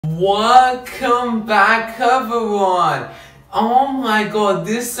Welcome back everyone. Oh my god,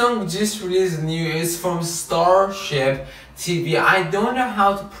 this song just released new. It's from Starship TV. I don't know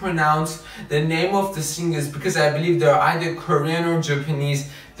how to pronounce the name of the singers because I believe they're either Korean or Japanese.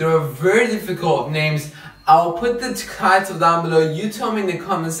 They are very difficult names. I'll put the title down below. You tell me in the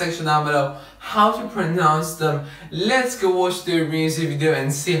comment section down below how to pronounce them. Let's go watch the music video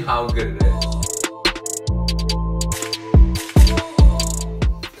and see how good it is.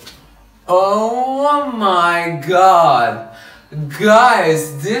 Oh my god,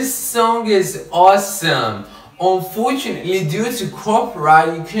 guys, this song is awesome. Unfortunately, due to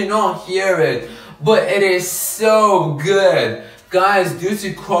copyright, you cannot hear it, but it is so good. Guys, due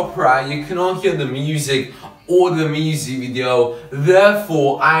to copyright, you cannot hear the music or the music video.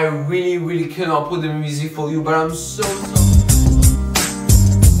 Therefore, I really cannot put the music for you, but I'm so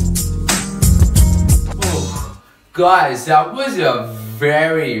oh, guys, that was a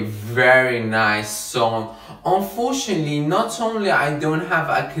very nice song. Unfortunately, not only I don't have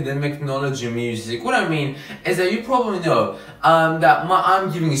academic knowledge in music, what I mean is that you probably know that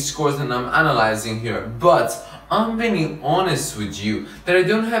I'm giving scores and I'm analyzing here, but I'm being honest with you that I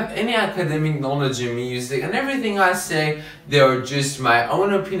don't have any academic knowledge in music, and everything I say, they are just my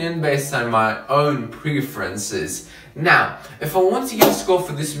own opinion based on my own preferences. Now, if I want to give a score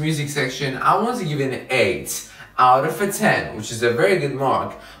for this music section, I want to give it an 8 out of a 10, which is a very good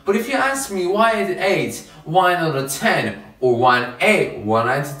mark. But if you ask me why an 8, why not a 10, or why an 8, why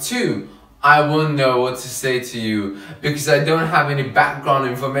not a 2, I won't know what to say to you because I don't have any background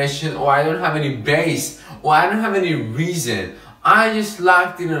information, or I don't have any base, or I don't have any reason. I just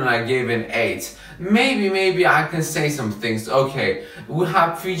liked it and I gave it an 8. Maybe I can say some things. Okay, we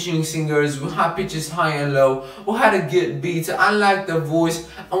have featuring singers, we have pitches high and low, we had a good beat, I liked the voice,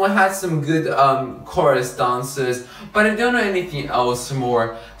 and we had some good chorus dancers, but I don't know anything else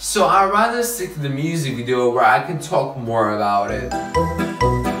more. So I'd rather stick to the music video where I can talk more about it.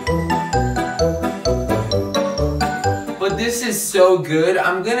 But this is so good.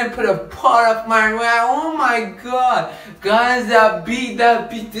 I'm gonna put a part of my mouth. Oh my god, guys, that beat,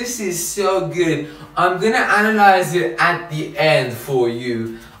 this is so good. I'm gonna analyze it at the end for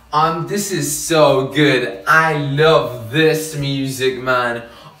you. This is so good. I love this music, man.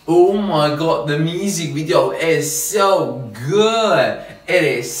 Oh my god, the music video is so good. It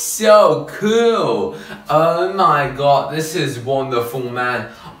is so cool. Oh my god, this is wonderful, man.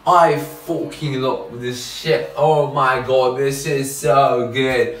 I fucking love this shit. Oh my god, this is so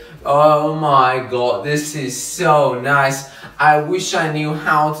good. Oh my god, this is so nice. I wish I knew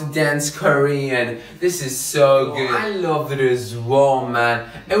how to dance Korean. This is so good. I loved it as well, man.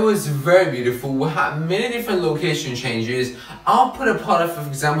 It was very beautiful. We had many different location changes. I'll put a part of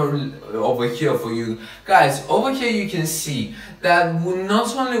example over here for you. Guys, over here you can see that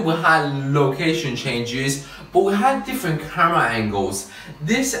not only we had location changes, but we had different camera angles.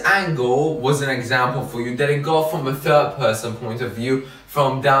 This angle was an example for you that it got from a third person point of view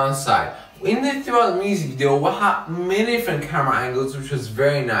from downside. Throughout the music video, we had many different camera angles, which was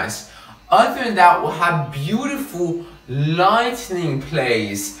very nice. Other than that, we had beautiful lightning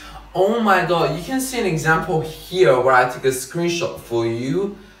plays. Oh my god, you can see an example here where I took a screenshot for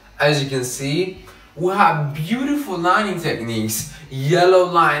you. As you can see, we have beautiful lighting techniques, yellow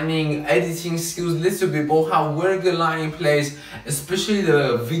lighting, editing skills, little bit, but we have very good lighting plays, especially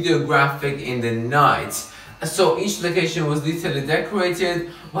the video graphic in the night. So each location was detailedly decorated.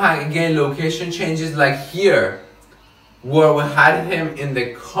 We had again location changes like here, where we had him in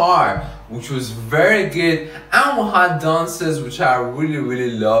the car, which was very good, and we had dances which I really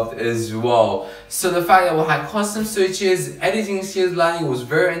loved as well. So the fact that we had custom switches, editing skills, lighting was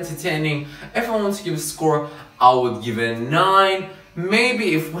very entertaining. If I want to give a score, I would give it a 9.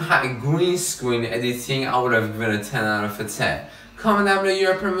 Maybe if we had green screen editing, I would have given a 10 out of a 10. Comment down below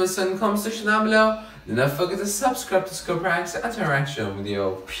your opinions in the comment section down below. Do not forget to subscribe to Scorpio interaction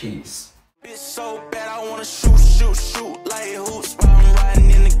video. Peace. It's so bad I wanna shoot like hoops.